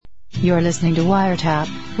You're listening to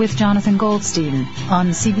WireTap with Jonathan Goldstein on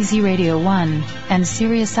CBC Radio 1 and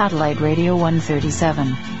Sirius Satellite Radio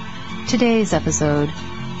 137. Today's episode,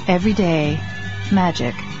 Everyday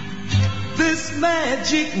Magic. This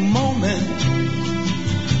magic moment,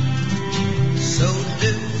 so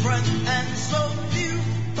different and so few,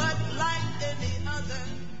 but like any other.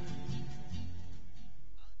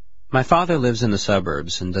 My father lives in the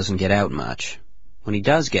suburbs and doesn't get out much. When he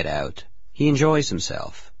does get out, he enjoys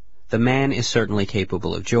himself. The man is certainly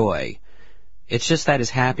capable of joy. It's just that his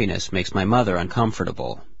happiness makes my mother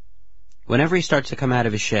uncomfortable. Whenever he starts to come out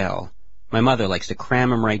of his shell, my mother likes to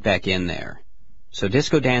cram him right back in there. So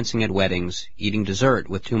disco dancing at weddings, eating dessert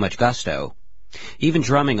with too much gusto, even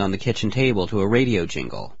drumming on the kitchen table to a radio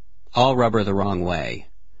jingle, all rub her the wrong way.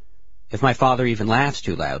 If my father even laughs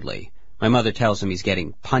too loudly, my mother tells him he's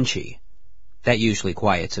getting punchy. That usually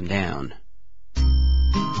quiets him down.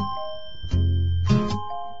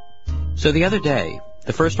 So the other day,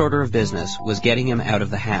 the first order of business was getting him out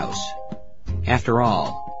of the house. After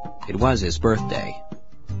all, it was his birthday.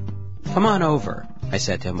 "Come on over," I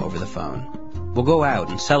said to him over the phone. "We'll go out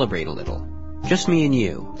and celebrate a little. Just me and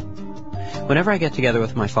you." Whenever I get together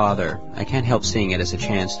with my father, I can't help seeing it as a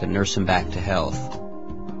chance to nurse him back to health.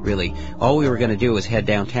 Really, all we were going to do was head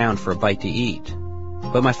downtown for a bite to eat.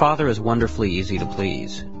 But my father is wonderfully easy to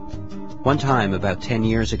please. One time, about 10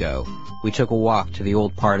 years ago, we took a walk to the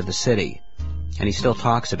old part of the city, and he still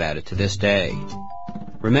talks about it to this day.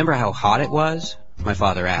 "Remember how hot it was?" my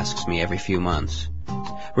father asks me every few months.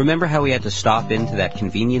 "Remember how we had to stop into that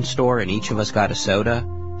convenience store and each of us got a soda?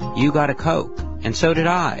 You got a Coke, and so did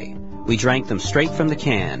I. We drank them straight from the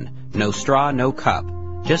can, no straw, no cup,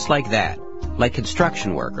 just like that, like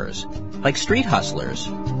construction workers, like street hustlers."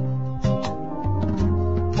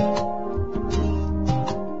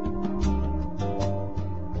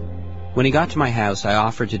 When he got to my house, I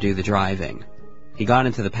offered to do the driving. He got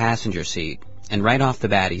into the passenger seat, and right off the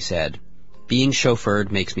bat he said, "Being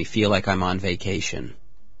chauffeured makes me feel like I'm on vacation."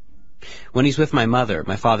 When he's with my mother,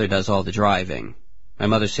 my father does all the driving. My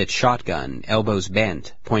mother sits shotgun, elbows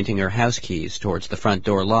bent, pointing her house keys towards the front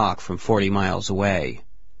door lock from 40 miles away.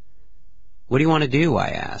 "What do you want to do?" I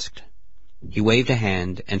asked. He waved a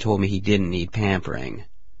hand and told me he didn't need pampering.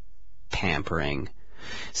 Pampering.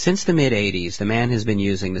 Since the mid-'80s, the man has been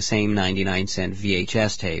using the same 99-cent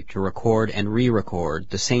VHS tape to record and re-record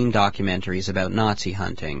the same documentaries about Nazi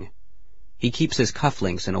hunting. He keeps his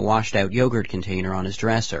cufflinks in a washed-out yogurt container on his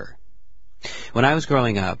dresser. When I was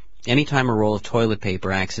growing up, any time a roll of toilet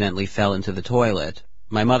paper accidentally fell into the toilet,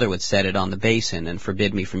 my mother would set it on the basin and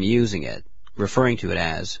forbid me from using it, referring to it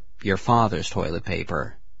as your father's toilet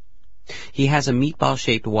paper. He has a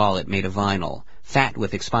meatball-shaped wallet made of vinyl, fat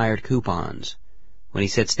with expired coupons. When he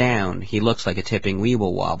sits down, he looks like a tipping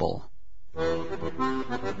weeble wobble.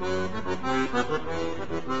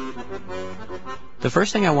 The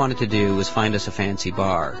first thing I wanted to do was find us a fancy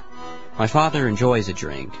bar. My father enjoys a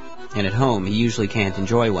drink, and at home he usually can't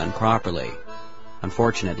enjoy one properly.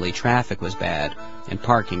 Unfortunately, traffic was bad, and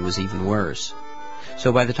parking was even worse.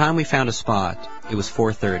 So by the time we found a spot, it was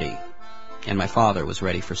 4:30, and my father was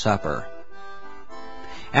ready for supper.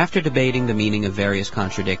 After debating the meaning of various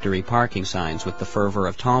contradictory parking signs with the fervor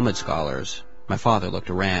of Talmud scholars, my father looked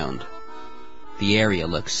around. "The area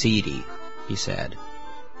looks seedy," he said.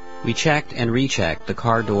 We checked and rechecked the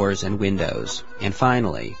car doors and windows, and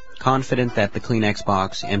finally, confident that the Kleenex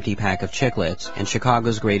box, empty pack of chiclets, and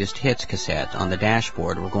Chicago's Greatest Hits cassette on the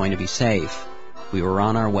dashboard were going to be safe, we were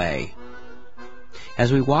on our way.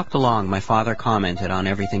 As we walked along, my father commented on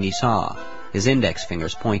everything he saw, his index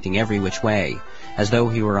fingers pointing every which way, as though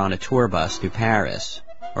he were on a tour bus through Paris,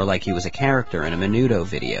 or like he was a character in a Menudo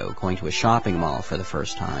video going to a shopping mall for the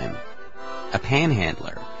first time. A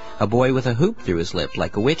panhandler, a boy with a hoop through his lip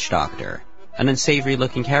like a witch doctor, an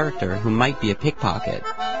unsavory-looking character who might be a pickpocket.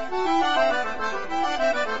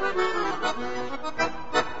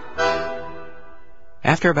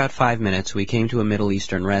 After about 5 minutes, we came to a Middle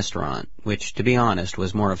Eastern restaurant, which, to be honest,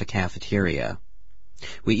 was more of a cafeteria.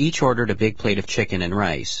 We each ordered a big plate of chicken and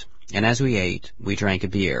rice, and as we ate, we drank a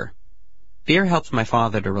beer. Beer helps my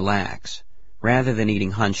father to relax. Rather than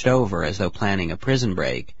eating hunched over as though planning a prison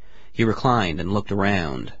break, he reclined and looked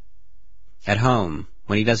around. At home,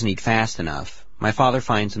 when he doesn't eat fast enough, my father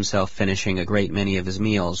finds himself finishing a great many of his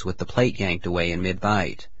meals with the plate yanked away in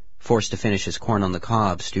mid-bite, forced to finish his corn on the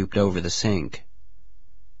cob stooped over the sink.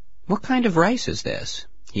 "What kind of rice is this?"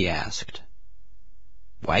 he asked.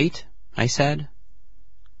 "White?" I said.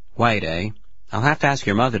 "White, eh? I'll have to ask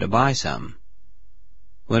your mother to buy some."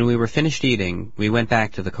 When we were finished eating, we went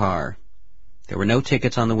back to the car. There were no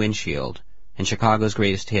tickets on the windshield, and Chicago's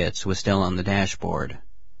Greatest Hits was still on the dashboard.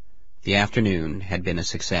 The afternoon had been a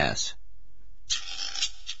success.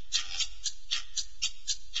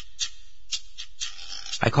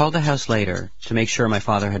 I called the house later to make sure my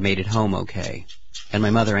father had made it home okay, and my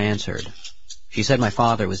mother answered. She said my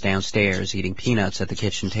father was downstairs eating peanuts at the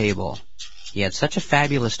kitchen table. He had such a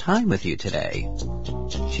fabulous time with you today.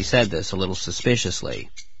 She said this a little suspiciously.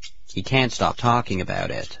 He can't stop talking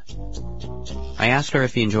about it. I asked her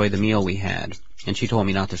if he enjoyed the meal we had, and she told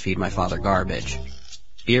me not to feed my father garbage.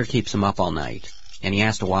 Beer keeps him up all night, and he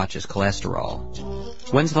has to watch his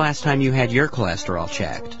cholesterol. When's the last time you had your cholesterol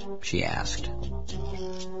checked? She asked.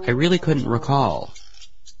 I really couldn't recall.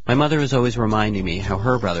 My mother was always reminding me how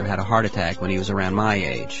her brother had a heart attack when he was around my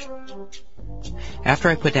age. After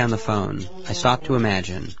I put down the phone, I stopped to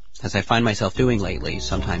imagine, as I find myself doing lately,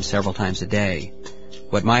 sometimes several times a day,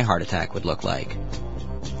 what my heart attack would look like.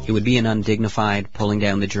 It would be an undignified, pulling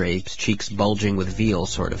down the drapes, cheeks bulging with veal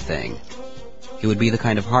sort of thing. It would be the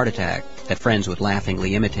kind of heart attack that friends would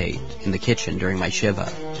laughingly imitate in the kitchen during my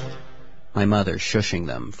shiva. My mother shushing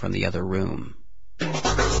them from the other room.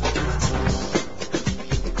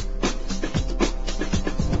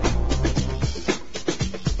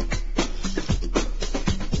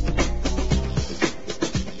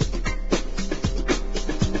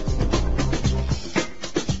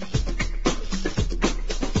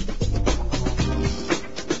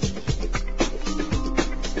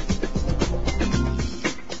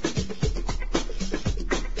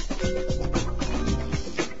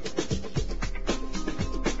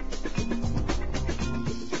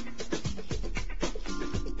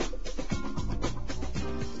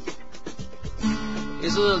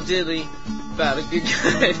 It's a little diddly about a good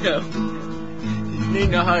guy, though.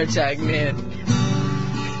 Needing a heart attack, man.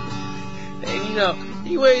 And, you know,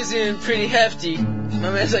 he weighs in pretty hefty.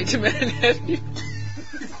 My man's like the man hefty.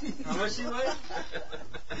 How much he weigh?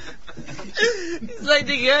 He's like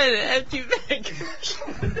the guy in a hefty bag.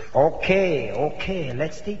 Okay,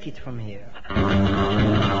 let's take it from here.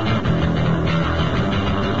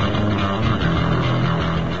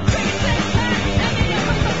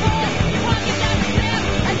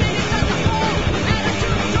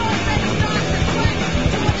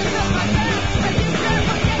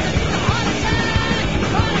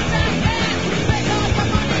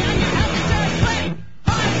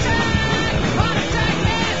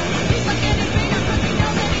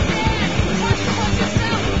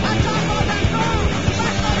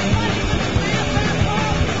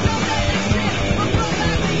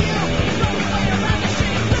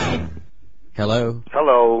 Hello?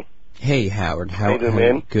 Hello. Hey, Howard. How you doing,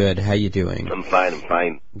 man? Good. How you doing? I'm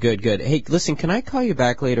fine. Good. Hey, listen, can I call you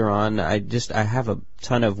back later on? I have a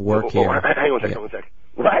ton of work here. Hang on one sec.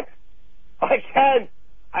 What? I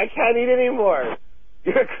can't eat anymore.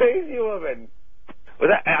 You're a crazy woman.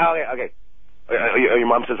 Was that? Okay. Your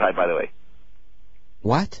mom says hi, by the way.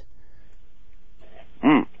 What?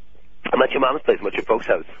 I'm at your mom's place. I'm at your folks'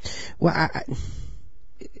 house. Well,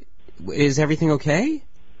 is everything okay?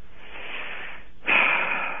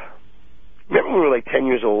 Remember when we were like 10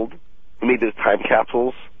 years old? We made those time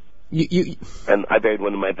capsules? And I buried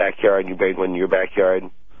one in my backyard, and you buried one in your backyard?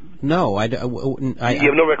 No, you have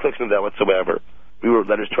no recollection of that whatsoever. We wrote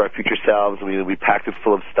letters to our future selves, and we packed it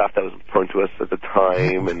full of stuff that was important to us at the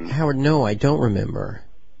time. And Howard, no, I don't remember.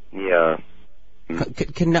 Yeah.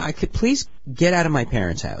 Can I please get out of my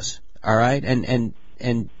parents' house? All right, and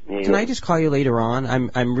can I just call you later on?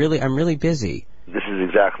 I'm really busy. This is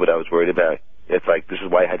exactly what I was worried about. It's like, this is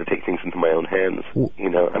why I had to take things into my own hands. You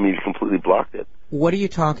know, I mean, you completely blocked it. What are you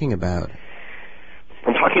talking about?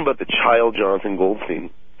 I'm talking about the child Jonathan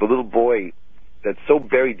Goldstein, the little boy that's so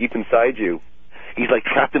buried deep inside you. He's like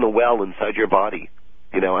trapped in a well inside your body,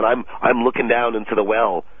 you know, and I'm looking down into the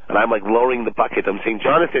well, and I'm like lowering the bucket. I'm saying,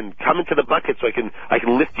 Jonathan, come into the bucket so I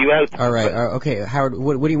can lift you out. All right, okay, Howard,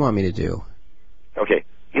 what do you want me to do? Okay.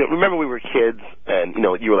 You know, remember we were kids, and, you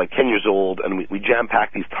know, you were like 10 years old, and we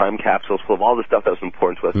jam-packed these time capsules full of all the stuff that was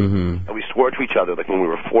important to us. Mm-hmm. And we swore to each other, like when we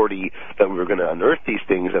were 40, that we were going to unearth these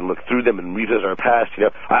things and look through them and revisit our past, you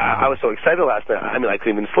know. I was so excited last night. I mean, I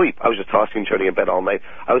couldn't even sleep. I was just tossing and turning in bed all night.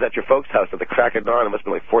 I was at your folks' house at the crack of dawn. It must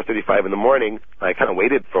have been like 4:35 in the morning. I kind of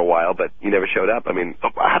waited for a while, but you never showed up. I mean,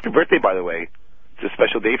 happy birthday, by the way. It's a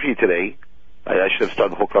special day for you today. I should have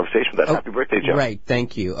started the whole conversation with that. Happy birthday, Joe. Right,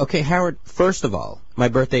 thank you. Okay, Howard, first of all, my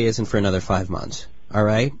birthday isn't for another 5 months, all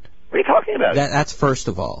right? What are you talking about? That's first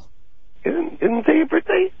of all. Isn't today your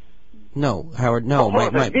birthday? No, Howard, no.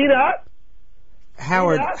 Howard,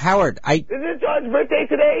 Is it John's birthday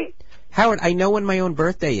today? Howard, I know when my own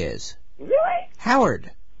birthday is. Really?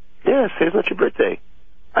 Howard. Yes, it's not your birthday.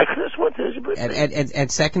 I could have sworn today's your birthday.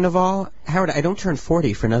 And second of all, Howard, I don't turn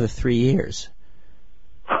 40 for another 3 years.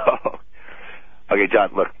 Okay,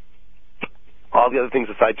 John, look. All the other things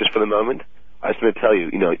aside, just for the moment, I was going to tell you,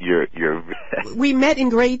 you're... We met in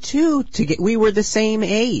grade 2. We were the same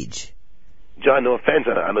age. John, no offense.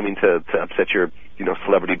 I don't mean to upset your,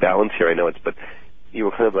 celebrity balance here. I know but you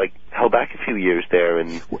were kind of like held back a few years there,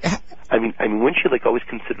 and I mean, weren't you like always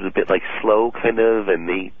considered a bit like slow, kind of, and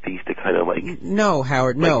they used to kind of like... No,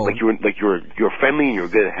 Howard, no. Like you were friendly and you were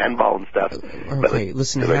good at handball and stuff. Okay,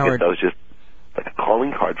 listen, Howard. I guess that was just like a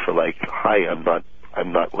calling card for like, hi,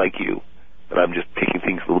 I'm not like you. And I'm just taking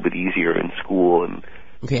things a little bit easier in school. And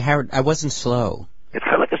okay, Howard, I wasn't slow. It's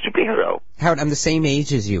kind of like a superhero. Howard, I'm the same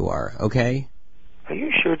age as you are, okay? Are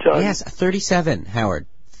you sure, John? Yes, 37, Howard.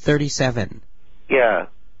 37. Yeah.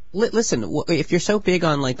 Listen, if you're so big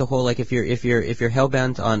on like the whole, like if you're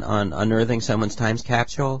hell-bent on unearthing someone's time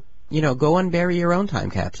capsule, go unbury your own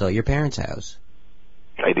time capsule at your parents' house.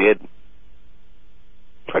 I did.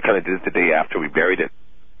 I kind of did it the day after we buried it.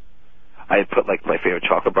 I had put like my favorite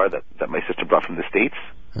chocolate bar that my sister brought from the States.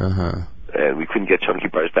 Uh-huh. And we couldn't get chunky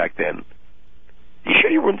bars back then. You sure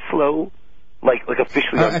you weren't slow? Like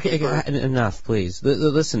officially? Okay, enough, please.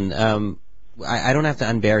 Listen, I don't have to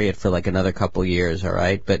unbury it for like another couple years, all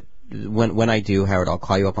right? But when I do, Howard, I'll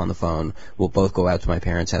call you up on the phone. We'll both go out to my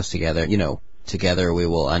parents' house together. Together we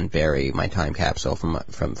will unbury my time capsule from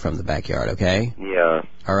the backyard, okay? Yeah.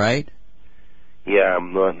 All right? Yeah,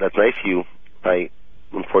 well, that's nice of you.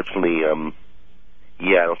 Unfortunately, I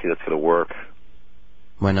don't think that's going to work.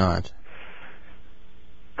 Why not?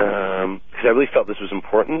 Because I really felt this was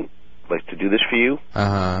important, like to do this for you.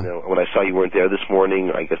 Uh-huh. When I saw you weren't there this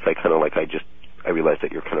morning, I guess I kind of like I realized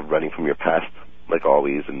that you're kind of running from your past, like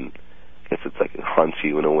always, and I guess it's like it haunts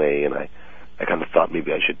you in a way. And I kind of thought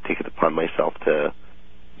maybe I should take it upon myself to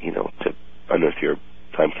unearth your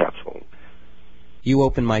time capsule. You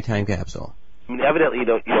opened my time capsule. I mean, evidently you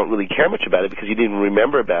don't really care much about it because you didn't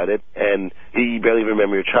remember about it, and you barely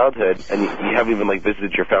remember your childhood, and you haven't even like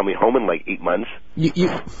visited your family home in like 8 months.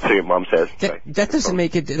 So your mom says. That doesn't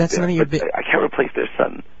make it. That's none of your business. I can't replace their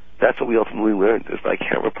son. That's what we ultimately learned. Is I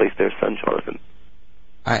can't replace their son, Jonathan.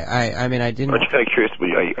 I mean, I didn't. Aren't you kind of curious?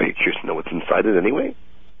 Are you curious to know what's inside it anyway?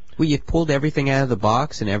 Well, you pulled everything out of the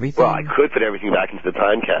box and everything? Well, I could put everything back into the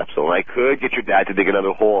time capsule. I could get your dad to dig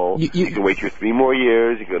another hole. You can wait your 3 more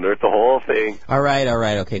years. You can unearth the whole thing. All right,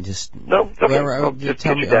 okay, just... No, it's okay. Just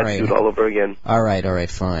get your dad to do it all over again. All right,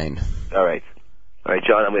 fine. All right,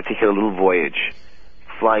 John, I'm going to take you on a little voyage.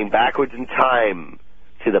 Flying backwards in time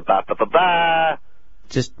to the ba-ba-ba-ba.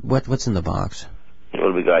 Just, what's in the box? What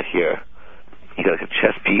do we got here? You got like a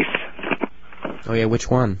chess piece. Oh, yeah, which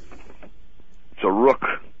one? It's a rook.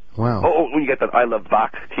 Wow. Oh, you got that I Love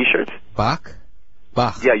Bach T-shirt? Bach?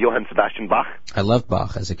 Bach. Yeah, Johann Sebastian Bach. I loved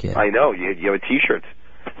Bach as a kid. I know. You have a T-shirt.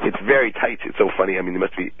 It's very tight. It's so funny. I mean, it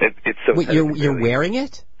must be. It's so. Wait, tight. you're wearing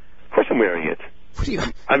it? Of course, I'm wearing it. What do you?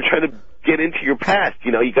 I'm trying to get into your past.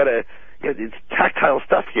 You gotta. It's tactile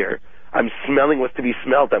stuff here. I'm smelling what's to be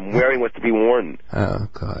smelled. I'm wearing what's to be worn. Oh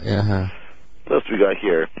God. Yeah. What else do we got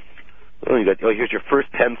here? Here's your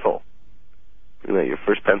first pencil. Isn't that your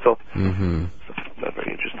first pencil? Mm-hmm. Not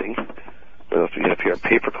very interesting. What else do we have here? A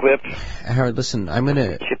paper clip. Howard, listen, I'm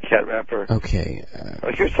gonna... Kit Kat wrapper. Okay.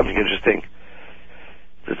 Here's something interesting.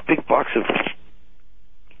 This big box of...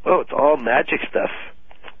 Oh, it's all magic stuff.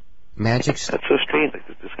 Magic stuff? That's so strange. Like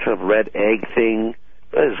this kind of red egg thing.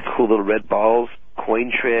 There's cool little red balls.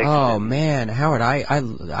 Coin tricks. Oh, man. Howard, I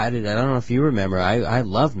don't know if you remember. I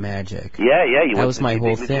love magic. Yeah. That was my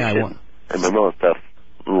whole thing. I remember all that stuff.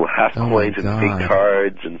 Little half coins and big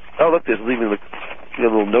cards and look, there's even a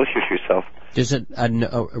little note here for yourself. There's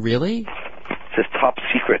really? It says top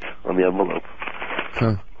secret on the envelope.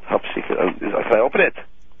 Huh. Top secret. Can I open it?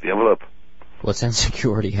 The envelope. What sense of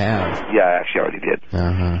security have? Yeah, I actually already did.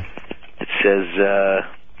 Uh-huh. It says,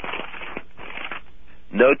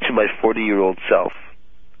 note to my 40-year-old self,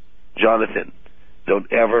 Jonathan, don't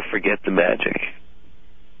ever forget the magic.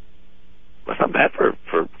 That's not bad for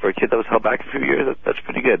a kid that was held back a few years. That's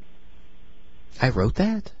pretty good. I wrote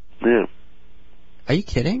that? Yeah. Are you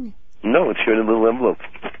kidding? No, it's here in a little envelope.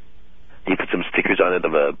 You put some stickers on it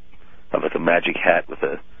of like a magic hat with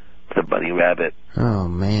a bunny rabbit. Oh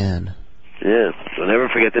man. Yeah. Don't ever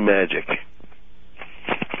forget the magic.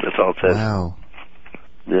 That's all it says. Wow.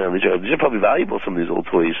 Yeah, these are probably valuable, some of these old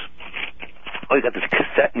toys. Oh, you got this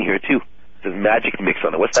cassette in here too. There's Magic Mix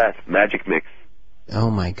on it. What's that? Magic Mix. Oh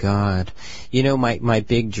my God. My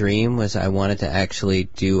big dream was I wanted to actually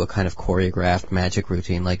do a kind of choreographed magic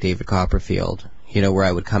routine like David Copperfield. Where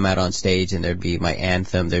I would come out on stage and there'd be my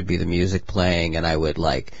anthem, there'd be the music playing, and I would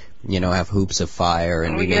have hoops of fire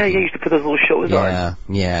and you used to put those little shows on.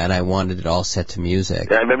 Yeah, and I wanted it all set to music.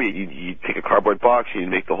 Yeah, I remember you take a cardboard box and you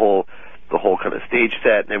make the whole the whole kind of stage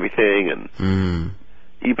set and everything, and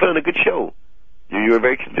you put on a good show. You were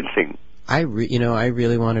very convincing. I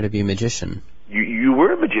really wanted to be a magician. You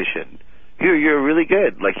were a magician. You're really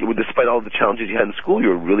good. Like, despite all the challenges you had in school, you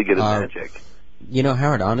were really good at magic. You know,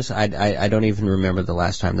 Howard, honestly, I don't even remember the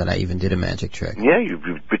last time that I even did a magic trick. Yeah, you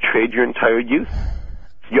betrayed your entire youth.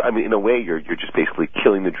 In a way, you're just basically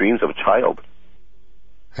killing the dreams of a child.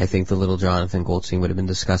 I think the little Jonathan Goldstein would have been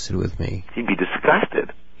disgusted with me. He'd be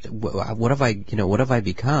disgusted. What have I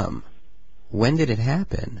become? When did it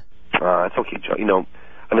happen? It's okay, Joe.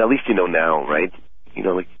 At least you know now, right? You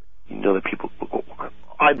know that people.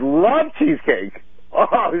 I'd love cheesecake.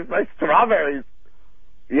 Oh, these nice strawberries.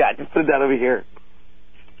 Yeah, just put it down over here.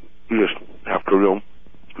 You just have to,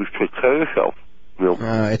 just take care of yourself.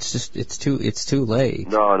 It's too late.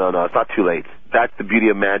 No, it's not too late. That's the beauty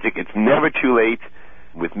of magic. It's never too late.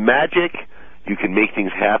 With magic, you can make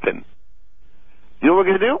things happen. You know what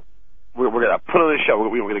we're going to do? We're going to put on a show. We're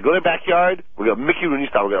going to go to the backyard. We're going to Mickey Rooney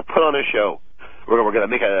style. We're going to put on a show. We're going to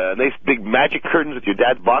make a nice big magic curtains with your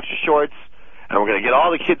dad's boxer shorts. And we're going to get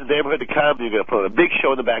all the kids in the neighborhood to come. And you're going to put on a big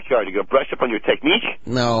show in the backyard. You're going to brush up on your technique.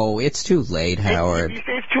 No, it's too late, Howard. You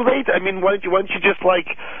say it's too late? Why don't you just,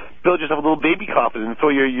 build yourself a little baby coffin and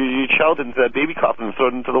throw your child into that baby coffin and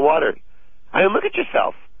throw it into the water? Look at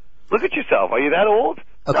yourself. Look at yourself. Are you that old?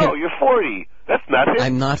 Okay. No, you're 40. That's nothing.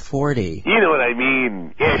 I'm not 40. You know what I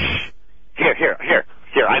mean. Ish. Here.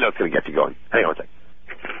 I know it's going to get you going. Hang on a sec.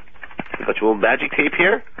 I got your little magic tape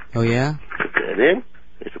here. Oh, yeah? Put that in.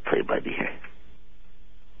 There's a play-by-me here.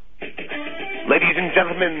 Ladies and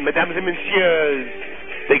gentlemen, mesdames and messieurs,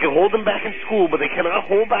 they can hold him back in school, but they cannot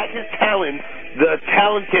hold back his talent. The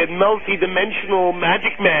talented, multi-dimensional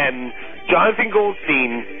magic man, Jonathan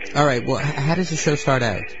Goldstein. All right, well, how does the show start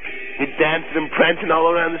out? You're dancing and prancing all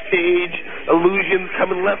around the stage, illusions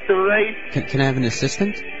coming left and right. Can I have an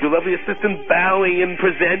assistant? Your lovely assistant bowing and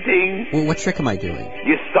presenting. Well, what trick am I doing?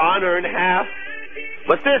 You're sawing her in half.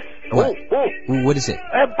 What's this? What? Oh. What is it?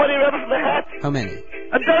 I have bunny rabbits in the hat. How many?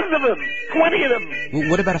 A dozen of them. 20 of them. Well,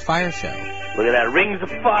 what about a fire show? Look at that. Rings of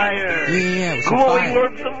fire. Yeah, with some glowing fire.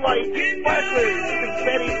 orbs of light. Sparklers.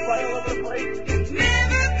 Confetti fly all over the place.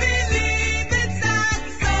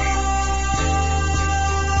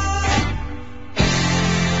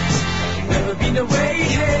 Never been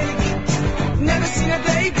awake, never seen a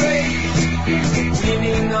day break.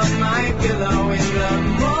 Leaning on my pillow in the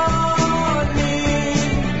morning.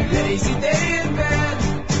 Lazy day in bed,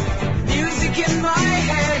 music in my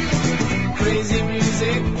head. Crazy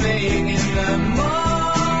music playing in the morning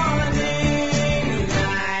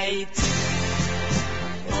light.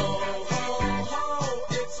 Oh, oh, oh,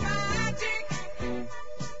 it's magic,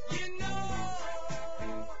 you know.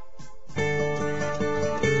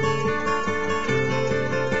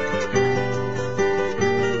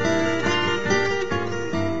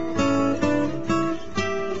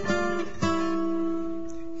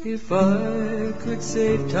 If I could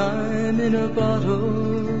save time in a bottle,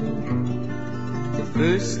 the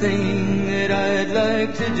first thing that I'd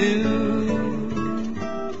like to do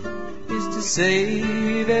is to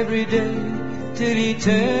save every day till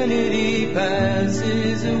eternity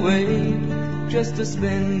passes away, just to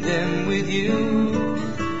spend them with you.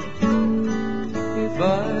 If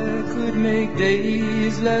I could make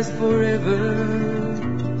days last forever,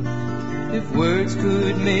 if words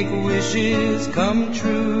could make wishes come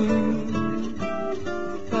true,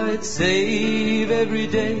 I'd save every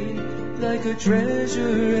day like a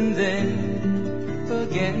treasure, and then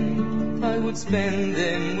again I would spend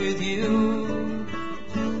them with you.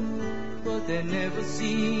 But there never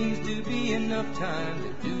seems to be enough time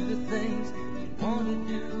to do the things you want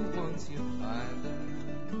to do once you find them.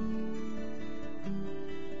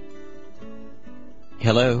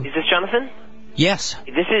 Hello? Is this Jonathan? Yes.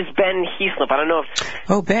 This is Ben Heaslip. I don't know if...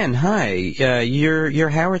 Oh, Ben, hi. You're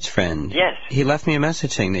Howard's friend. Yes. He left me a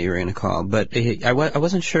message saying that you were going to call, but I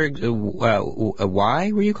wasn't sure.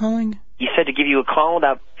 Why were you calling? He said to give you a call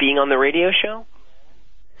about being on the radio show?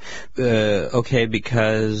 Okay,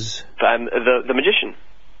 because... I'm the magician.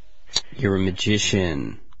 You're a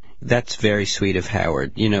magician. That's very sweet of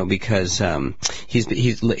Howard, because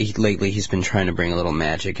lately he's been trying to bring a little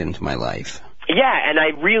magic into my life. Yeah, and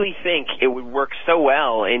I really think it would work so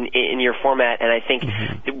well in your format, and I think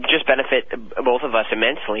it would just benefit both of us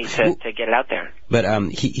immensely to get it out there. But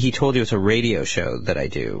he told you it's a radio show that I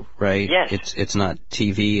do, right? Yes. It's not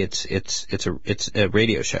TV. It's a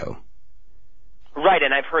radio show. Right,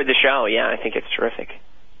 and I've heard the show. Yeah, I think it's terrific.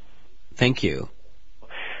 Thank you.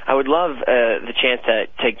 I would love the chance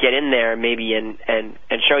to get in there maybe and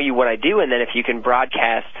show you what I do, and then if you can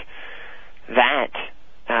broadcast that.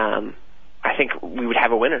 I think we would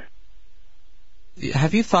have a winner.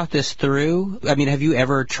 have you thought this through? I mean, have you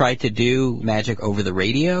ever tried to do magic over the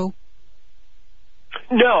radio?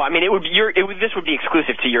 No, I mean this would be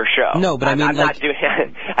exclusive to your show. No, but I'm not doing. I see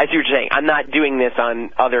what you're saying. I'm not doing this on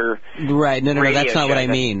other. Right? No, that's not what I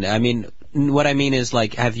shows. mean. I mean, what I mean is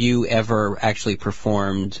like, have you ever actually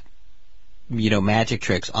performed, magic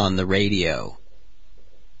tricks on the radio?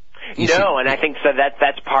 No, and I think so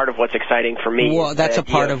that's part of what's exciting for me. Well, that's a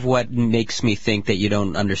part of what makes me think that you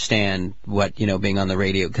don't understand what being on the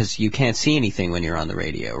radio, because you can't see anything when you're on the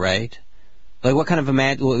radio, right? Like, what kind of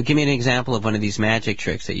give me an example of one of these magic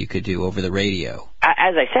tricks that you could do over the radio.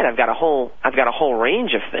 As I said, I've got a whole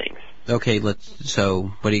range of things. Okay,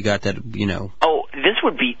 so what do you got that, Oh, this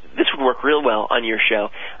would work real well on your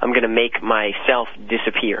show. I'm going to make myself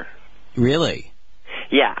disappear. Really?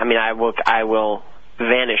 Yeah, I mean, I will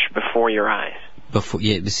vanish before your eyes.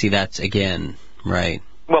 See, that's again, right.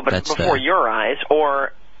 Well, but before your eyes,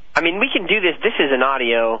 or, I mean, we can do this. This is an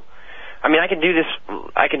audio. I mean, I can do this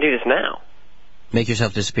now. Make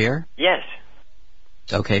yourself disappear? Yes.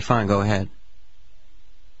 Okay, fine, go ahead.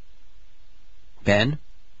 Ben?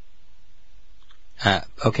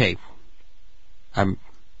 Okay.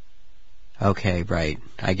 Okay, right.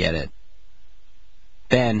 I get it.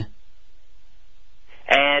 Ben?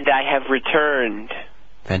 And I have returned.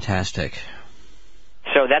 Fantastic.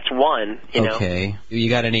 So that's one, Okay. You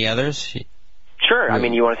got any others? Sure. I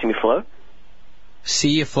mean, you want to see me float? See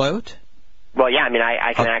you float? Well, yeah, I mean,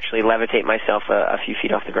 I can actually levitate myself a few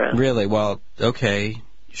feet off the ground. Really? Well, okay.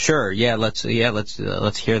 Sure. Yeah, let's hear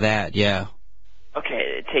that. Yeah.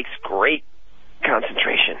 Okay, it takes great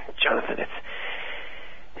concentration, Jonathan. It's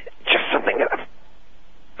just something that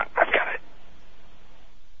I've got it.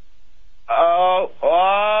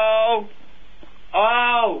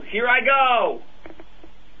 Oh, here I go.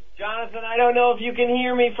 Jonathan, I don't know if you can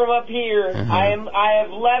hear me from up here. Uh-huh. I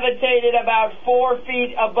have levitated about 4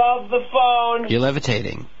 feet above the phone. You're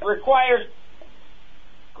levitating. Requires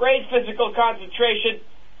great physical concentration.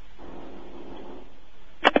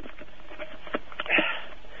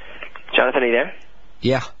 Jonathan, are you there?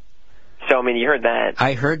 Yeah. So, I mean, you heard that.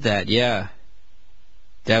 I heard that, yeah.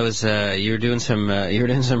 That was, you were doing some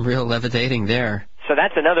real levitating there. So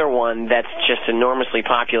that's another one that's just enormously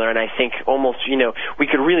popular, and I think almost, we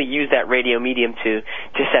could really use that radio medium to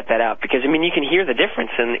set that up, because, I mean, you can hear the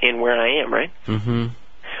difference in where I am, right? Mm-hmm.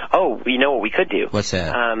 Oh, you know what we could do? What's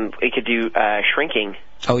that? We could do shrinking.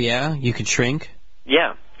 Oh, yeah? You could shrink?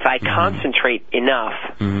 Yeah. If I concentrate enough,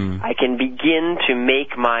 I can begin to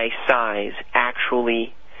make my size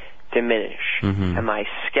actually diminish, and my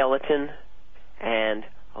skeleton, and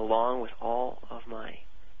along with all of my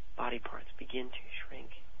body parts, begin to shrink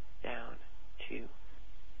down to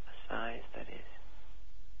a size that is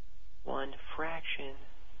 1 fraction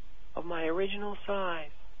of my original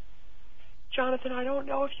size. Jonathan, I don't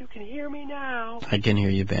know if you can hear me now. I can hear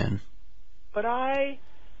you, Ben. But I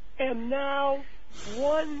am now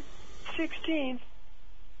 1/16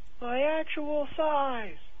 my actual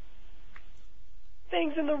size.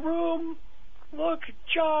 Things in the room look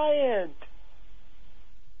giant.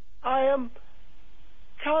 I am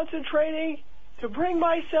concentrating to bring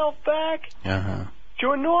myself back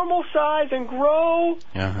to a normal size and grow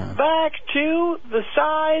back to the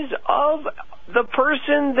size of the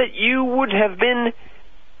person that you would have been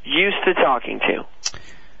used to talking to.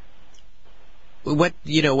 What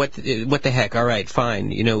the heck? All right, fine.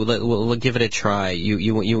 We'll give it a try.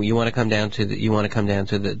 You want to come down to the.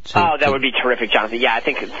 That would be terrific, Jonathan. Yeah, I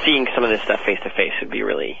think seeing some of this stuff face to face would be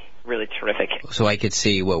really, really terrific. So I could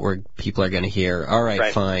see what people are going to hear. All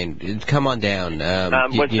right, fine. Come on down. How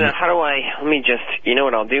do I? Let me just. You know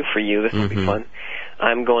what I'll do for you? This will be fun.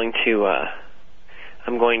 I'm going to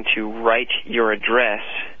write your address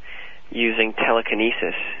using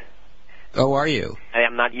telekinesis. Oh, are you? I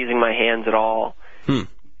am not using my hands at all. And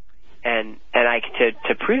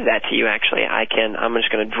to prove that to you, actually, I'm just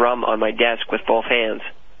going to drum on my desk with both hands.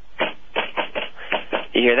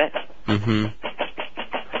 You hear that? Mm-hmm.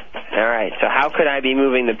 All right. So how could I be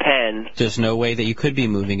moving the pen? There's no way that you could be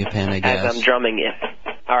moving a pen, I guess. As I'm drumming it.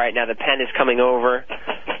 All right. Now the pen is coming over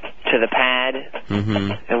to the pad.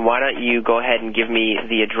 And why don't you go ahead and give me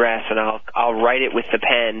the address, and I'll write it with the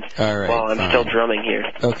pen while I'm still drumming here.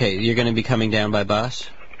 Okay. You're going to be coming down by bus?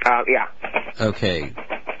 Yeah. Okay.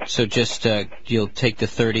 So just you'll take the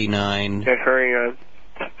 39. Hurry on.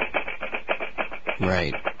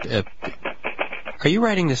 Right. Are you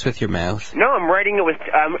writing this with your mouth? No, I'm writing it with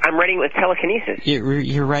telekinesis.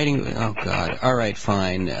 You're writing. Oh God. All right,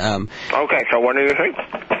 fine. Okay. So what do you think?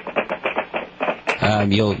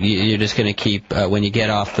 You're just going to keep when you get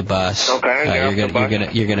off the bus. Okay.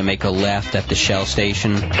 You're gonna make a left at the Shell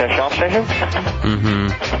station. The Shell station?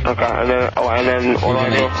 Mm-hmm. Okay. And then what do I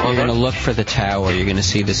do? You're gonna look for the tower. You're gonna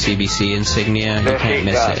see the CBC insignia. You can't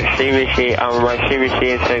miss it. CBC. My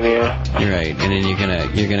CBC insignia. Right. And then you're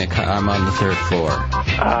gonna. I'm on the 3rd floor.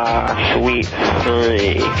 Suite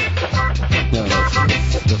 3. No,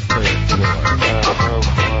 the 3rd floor.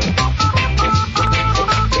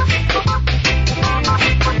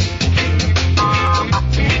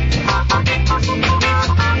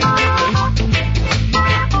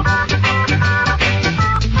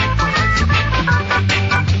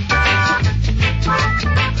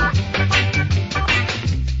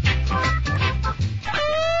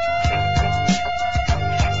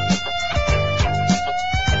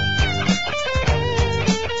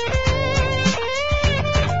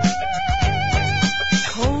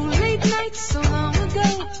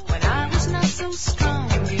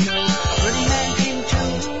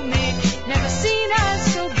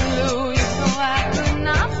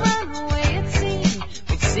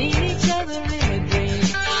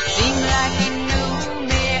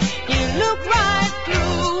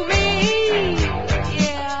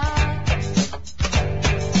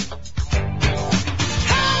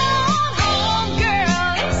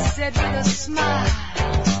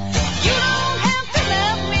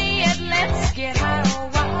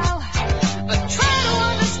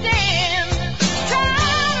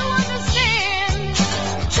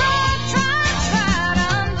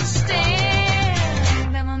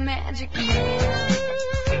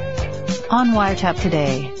 On WireTap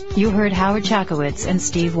today, you heard Howard Chakowitz and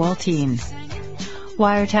Steve Waltine.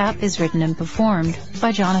 WireTap is written and performed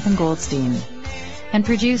by Jonathan Goldstein and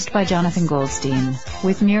produced by Jonathan Goldstein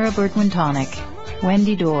with Mira Birdwin-Tonic,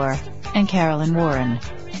 Wendy Dorr, and Carolyn Warren.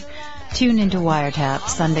 Tune into WireTap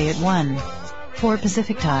Sunday at 1, 4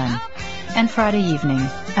 Pacific Time, and Friday evening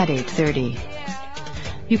at 8:30.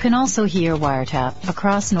 You can also hear WireTap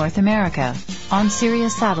across North America on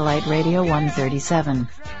Sirius Satellite Radio 137.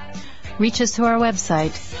 Reach us through our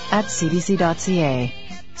website at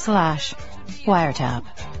cbc.ca/wiretap.